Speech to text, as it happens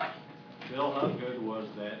Bill, how good was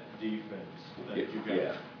that defense that you got?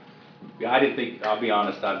 Yeah. Yeah, I didn't think, I'll be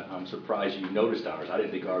honest, I'm surprised you noticed ours. I didn't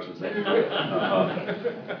think ours was that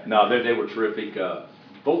good. No, they were terrific.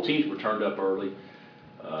 Both teams were turned up early.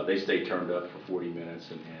 They stayed turned up for 40 minutes,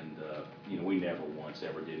 and you know, we never once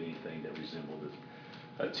ever did anything that resembled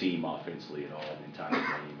a team offensively at all the entire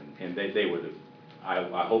game. And they were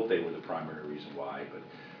I hope they were the primary reason why, but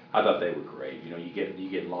I thought they were great. You know, you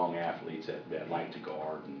get long athletes that like to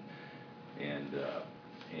guard, and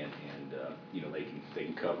you know, they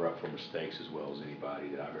can cover up for mistakes as well as anybody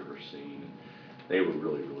that I've ever seen. And they were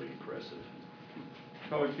really, really impressive.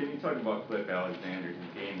 Coach, can you talk about Cliff Alexander's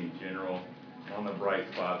game in general, on the bright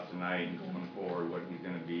spots tonight and going forward, what he's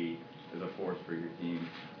going to be as a force for your team?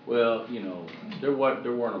 Well, you know, there weren't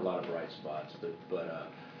a lot of bright spots,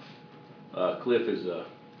 but Cliff is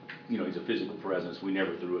you know, he's a physical presence. We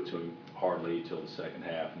never threw it to him hardly till the second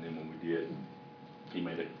half, and then when we did, he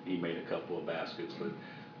made a couple of baskets.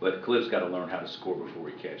 But Cliff's got to learn how to score before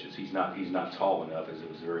he catches. He's not tall enough, as it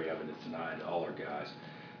was very evident tonight, all our guys,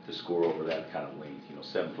 to score over that kind of length. You know,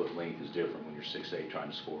 7-foot length is different when you're 6'8" trying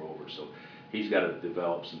to score over. So he's got to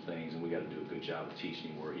develop some things, and we got to do a good job of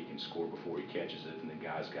teaching him where he can score before he catches it. And the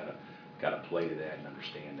guys got to play to that and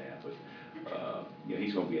understand that. But you know,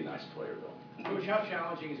 he's going to be a nice player, though. Coach, how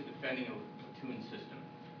challenging is it defending a platoon system?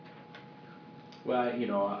 Well, you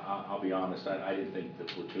know, I'll be honest. I didn't think the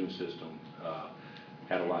platoon system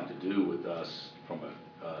had a lot to do with us from a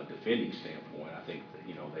defending standpoint. I think that,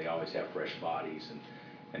 you know, they always have fresh bodies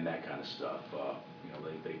and that kind of stuff. You know,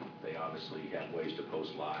 they obviously have ways to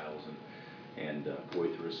post Lyles and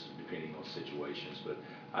Poitras depending on situations. But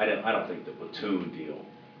I don't think the platoon deal,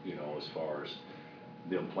 you know, as far as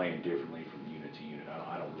them playing differently from unit to unit,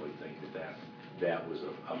 I don't really think that was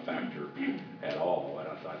a factor at all. And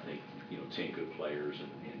I think, you know, 10 good players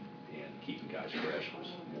and keeping guys fresh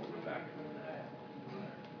was more of a factor than that.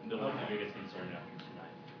 Bill, what's the biggest concern after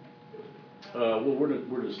tonight? Well,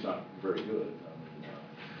 we're just not very good.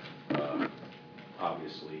 I mean,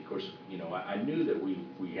 obviously, of course, you know, I knew that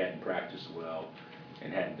we hadn't practiced well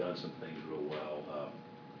and hadn't done some things real well,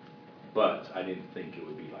 but I didn't think it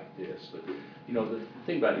would be like this. But you know, the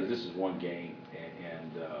thing about it is this is one game,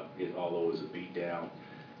 and although it was a beatdown,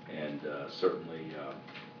 and certainly,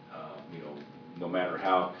 you know, no matter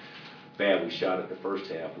how bad we shot it the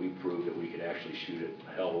first half, we proved that we could actually shoot it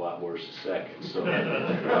a hell of a lot worse the second. So,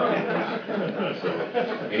 so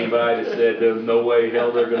anybody that said there's no way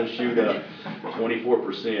hell they're going to shoot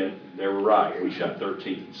 24%, they were right. We shot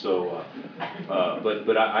 13. So,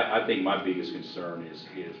 but I think my biggest concern is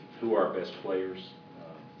who are our best players.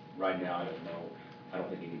 Right now, I don't know. I don't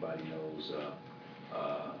think anybody knows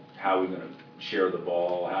how we're going to share the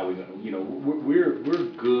ball. How we going to, you know, we're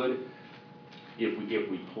good if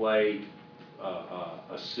we play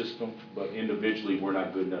a system, but individually we're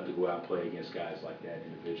not good enough to go out and play against guys like that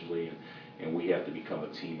individually, and we have to become a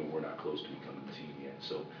team, and we're not close to becoming a team yet.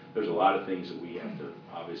 So there's a lot of things that we have to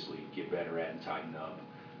obviously get better at and tighten up.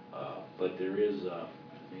 But there is,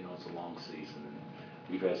 you know, it's a long season, and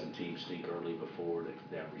we've had some teams stink early before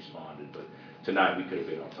that responded. But tonight we could have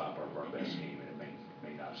been on top of our best game, and it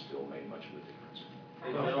may not have still made much of a difference.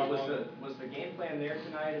 Hey, Bill, was the game plan there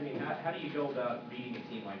tonight? I mean, how do you go about beating a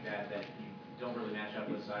team like that you don't really match up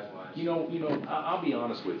with size-wise? You know, I'll be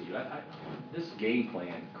honest with you. This game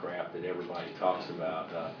plan crap that everybody talks about,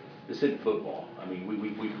 this isn't football. I mean,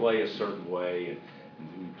 we play a certain way, and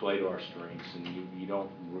we play to our strengths, and you don't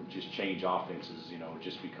just change offenses, you know,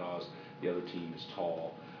 just because the other team is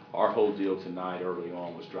tall. Our whole deal tonight early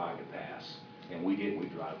on was drive to pass, and we didn't. We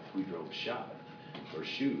drove a shot or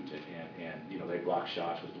shoot, and you know, they blocked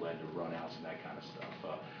shots, which led to runouts and that kind of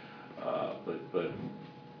stuff. But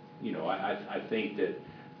you know, I think that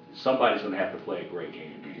somebody's going to have to play a great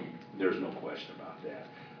game. There's no question about that.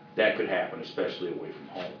 That could happen, especially away from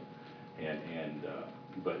home,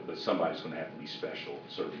 but somebody's going to have to be special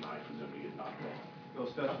a certain night for them to get knocked off. Bill,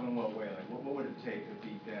 special in what way? Like, what would it take to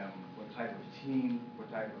beat them? What type of team? What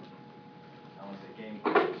type of, I want to say, game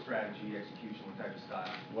plan, strategy, execution? What type of style?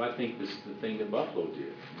 Well, I think this is the thing that Buffalo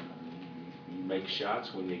did. You make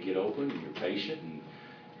shots when they get open, and you're patient,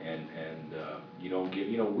 and you don't give.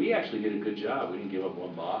 You know, we actually did a good job. We didn't give up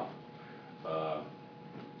one lob. You know,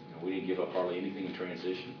 we didn't give up hardly anything in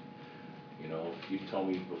transition. You know, if you told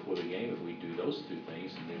me before the game if we do those two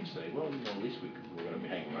things, and then you say, well, you know, at least we're going to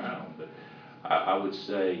hang around. But I would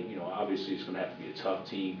say, you know, obviously it's going to have to be a tough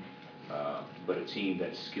team, but a team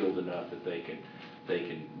that's skilled enough that they can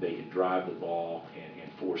drive the ball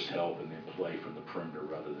and force help and then play from the perimeter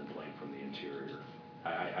rather than playing from the interior.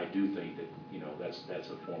 I do think that, you know, that's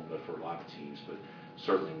a formula for a lot of teams, but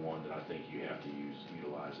certainly one that I think you have to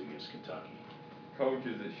utilize against Kentucky. Coach,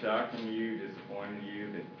 is it shocking you, disappointing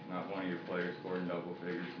you that not one of your players scored in double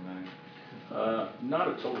figures tonight? Not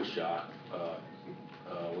a total shock.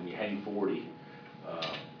 When you hang 40,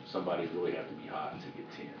 somebody really have to be hot to get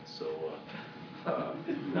 10. So,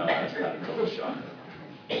 no, that's not a total shock.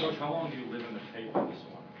 Coach, how long do you live in the tape on this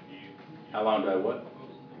one? Do you How long do I what?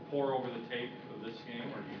 pour over the tape of this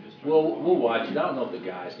game, or do you just? We'll watch it. I don't know if the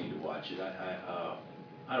guys need to watch it.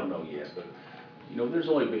 I don't know yet, but you know, there's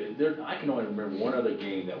only been I can only remember one other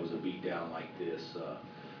game that was a beatdown like this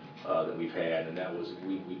that we've had, and that was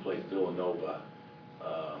we played Villanova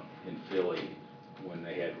in Philly when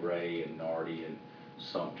they had Ray and Nardi and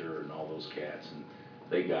Sumter and all those cats, and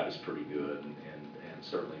they got us pretty good, and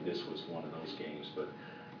certainly this was one of those games, but.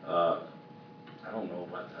 I don't know,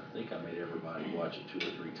 I think I made everybody watch it 2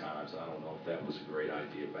 or 3 times. I don't know if that was a great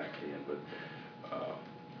idea back then, but,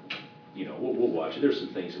 you know, we'll watch it. There's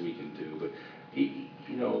some things that we can do, but, you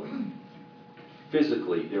know,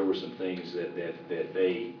 physically, there were some things that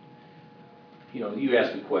they, you know, you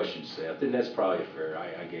asked me questions, Seth, and that's probably fair.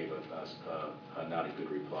 I gave a not a good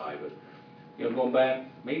reply, but, you know, going back,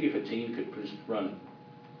 maybe if a team could just run,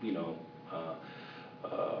 you know,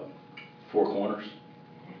 4 corners,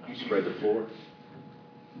 spread the floor,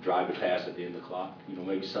 drive to pass at the end of the clock. You know,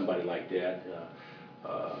 maybe somebody like that.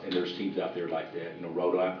 And there's teams out there like that. You know,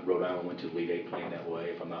 Rhode Island went to the Elite Eight playing that way,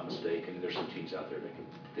 if I'm not mistaken. There's some teams out there that can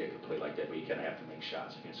play like that, but you kind of have to make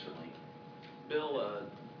shots against their lane. Bill,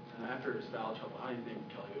 after his foul trouble, how do you think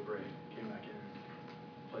Kelly Oubre came back in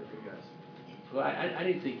and played for you guys? Well, I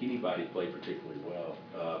didn't think anybody played particularly well,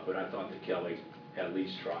 but I thought that Kelly at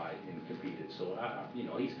least tried and competed. So, you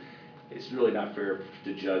know, it's really not fair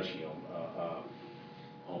to judge him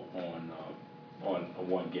on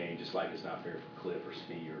one game, just like it's not fair for Cliff or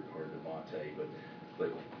Steve or Devontae. But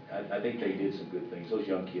I think they did some good things. Those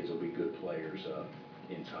young kids will be good players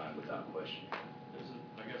in time, without question. This is,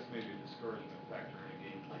 I guess, maybe a discouragement factor in a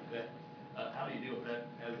game like that. How do you deal with that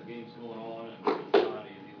as the game's going on, and how do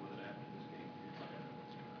you deal with it after this game?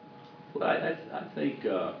 Well, I think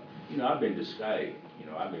you know, I've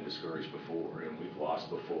been discouraged before, and we've lost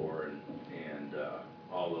before, and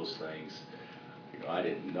all those things. You know, I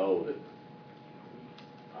didn't know that.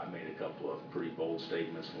 I made a couple of pretty bold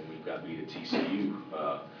statements when we got beat at TCU,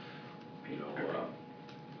 you know,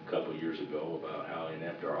 a couple of years ago about how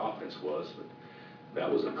inept our offense was, but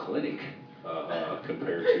that was a clinic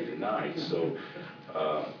compared to tonight. So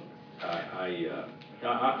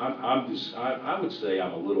I would say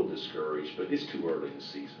I'm a little discouraged, but it's too early in the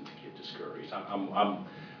season to get discouraged.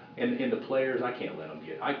 And the players, I can't let them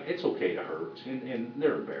get. It's okay to hurt, and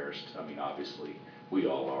they're embarrassed. I mean, obviously, we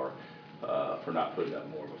all are for not putting up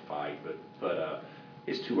more of a fight. But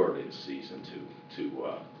it's too early in the season to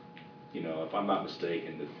you know, if I'm not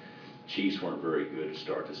mistaken, the Chiefs weren't very good to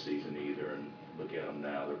start the season either, and look at them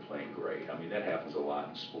now; they're playing great. I mean, that happens a lot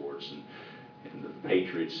in sports, and the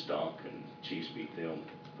Patriots stunk, and Chiefs beat them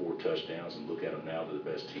 4 touchdowns, and look at them now; they're the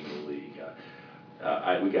best team in the league.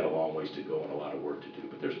 We got a long ways to go and a lot of work to do,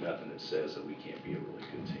 but there's nothing that says that we can't be a really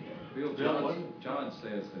good team. Bill, John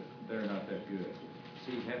says that they're not that good. Does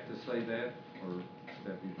he have to say that, or should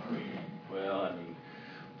that be fine? Well, I mean,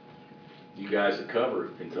 you guys that cover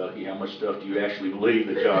Kentucky, how much stuff do you actually believe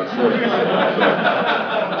that John says?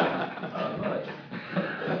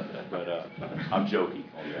 But I'm joking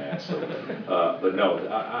on that. So, but no,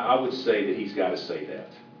 I would say that he's got to say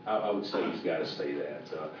that. I would say he's got to say that.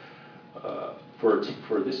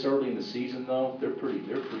 For this early in the season, though, they're pretty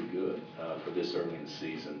good for this early in the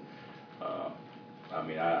season. I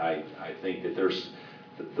mean, I think that there's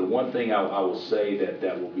the one thing I will say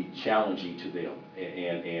that will be challenging to them,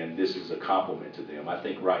 and this is a compliment to them. I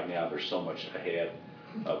think right now they're so much ahead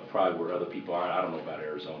of probably where other people are. I don't know about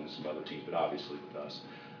Arizona and some other teams, but obviously with us.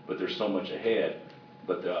 But they're so much ahead.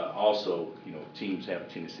 But also, you know, teams have a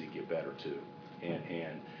tendency to get better too,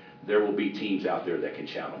 and there will be teams out there that can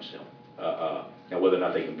challenge them. Now, whether or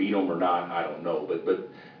not they can beat them or not, I don't know. But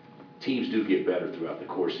teams do get better throughout the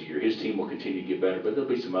course of the year. His team will continue to get better, but there'll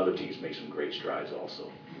be some other teams make some great strides also.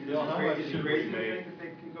 Bill, how much Is it should crazy we to make? think that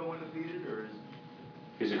they can go undefeated, or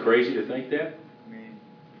Is it crazy to think that? I mean,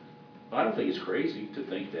 I don't think it's crazy to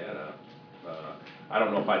think that. I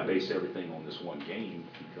don't know if I'd base everything on this one game,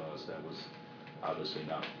 because that was obviously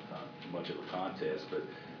not much of a contest. But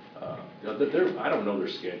I don't know their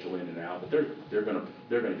schedule in and out, but they're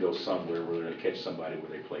gonna go somewhere where they're gonna catch somebody where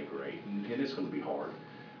they play great, and it's gonna be hard.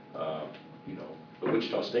 You know, but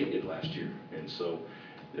Wichita State did last year, and so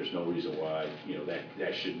there's no reason why, you know,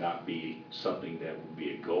 that should not be something that would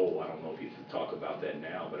be a goal. I don't know if you can talk about that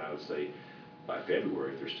now, but I would say by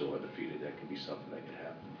February, if they're still undefeated, that could be something that could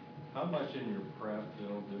happen. How much in your prep,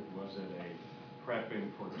 Bill, was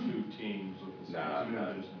prepping for two teams with the Nah, season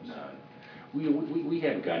nah, business? nah. We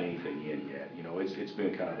haven't got anything in yet, you know, it's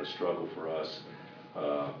been kind of a struggle for us,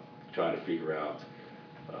 trying to figure out,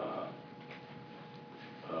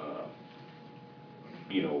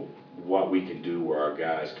 you know, what we can do where our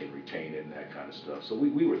guys can retain it and that kind of stuff. So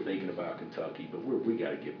we were thinking about Kentucky, but we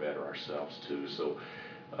gotta get better ourselves too. So,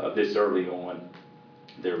 this early on,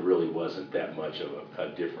 there really wasn't that much of a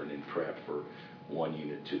difference in prep for one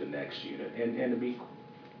unit to the next unit. And to be,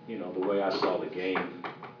 you know, the way I saw the game,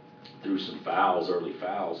 through some fouls, early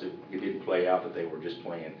fouls, it didn't play out that they were just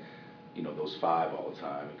playing, you know, those five all the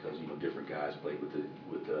time, because, you know, different guys played with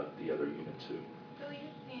the other unit too. So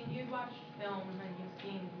you've watched film and you've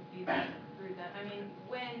seen these through them. I mean,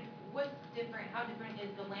 what's different, how different is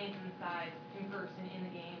the length and size in person in the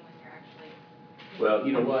game when you're actually? Well,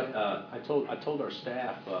 you know what, I told our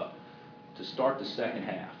staff, to start the second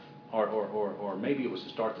half, or maybe it was to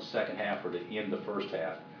start the second half or to end the first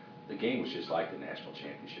half. The game was just like the national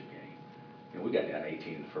championship game. You know, we got down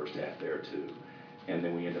 18 in the first half there too. And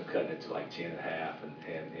then we ended up cutting it to like 10 and a half,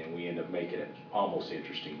 and we ended up making it almost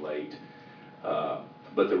interesting late.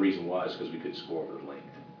 But the reason was because we couldn't score over the length.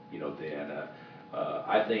 You know, then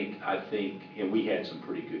I think, and we had some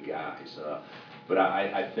pretty good guys. But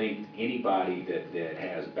I think anybody that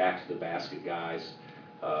has back to the basket guys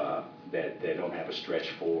that don't have a stretch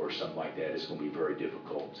four or something like that, it's going to be very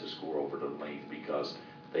difficult to score over the length because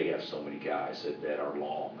they have so many guys that are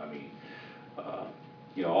long. I mean,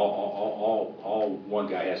 you know, all one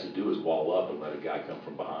guy has to do is wall up and let a guy come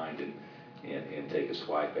from behind and take a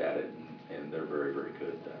swipe at it, and they're very, very good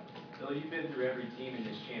at that. Bill, you've been through every team in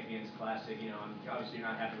this Champions Classic, you know, and obviously you're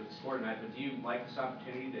not happy with the score tonight, but do you like this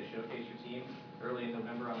opportunity to showcase your team early in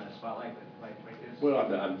November on a spotlight like this?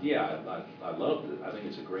 Well, yeah, I love it. I think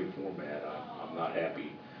it's a great format. I'm not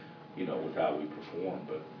happy, you know, with how we perform,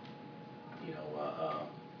 but, you know,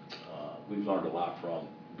 we've learned a lot from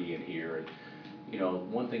being here. And, you know,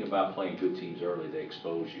 one thing about playing good teams early, they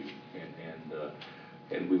expose you.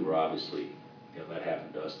 And we were obviously, you know, that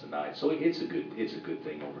happened to us tonight. So it's a good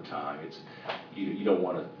thing over time. It's, you don't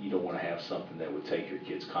want to have something that would take your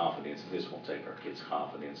kids' confidence, and this won't take our kids'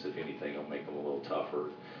 confidence. If anything, it'll make them a little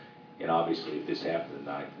tougher. And obviously, if this happened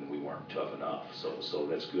tonight, then we weren't tough enough. So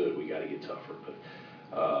that's good. We got to get tougher. But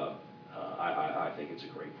I think it's a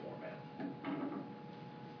great format.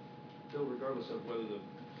 Bill, regardless of whether the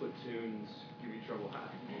platoons give you trouble,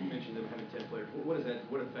 you mentioned them having 10 players. What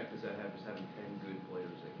effect does that have, just having 10 good players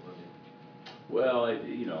that can run you? Well,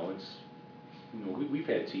 you know, we've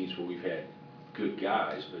had teams where we've had good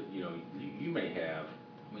guys, but, you know, you may have,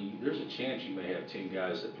 I mean, there's a chance you may have 10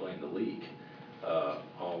 guys that play in the league,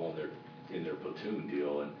 all in their platoon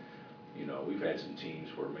deal. And, you know, we've had some teams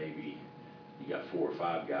where maybe you got 4 or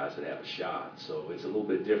 5 guys that have a shot. So it's a little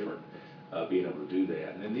bit different, being able to do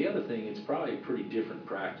that. And then the other thing, it's probably a pretty different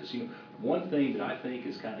practice. You know, one thing that I think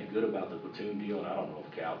is kind of good about the platoon deal, and I don't know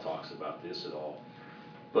if Cal talks about this at all,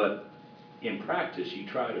 but in practice, you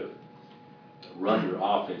try to run your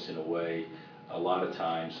offense in a way, a lot of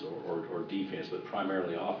times, or defense, but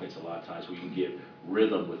primarily offense a lot of times, where you can get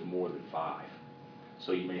rhythm with more than 5.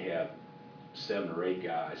 So you may have 7 or 8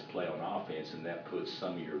 guys play on offense, and that puts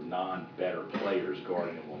some of your non-better players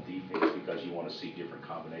guarding them on defense because you want to see different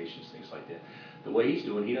combinations, things like that. The way he's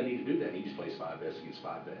doing, he doesn't need to do that. He just plays 5 best against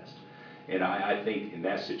 5 best. And I think in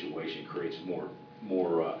that situation creates more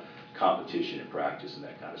competition in practice and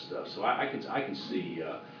that kind of stuff. So I can see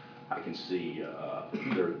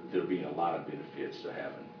there being a lot of benefits to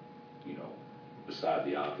having, you know, beside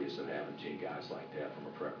the obvious of having 10 guys like that from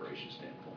a preparation standpoint.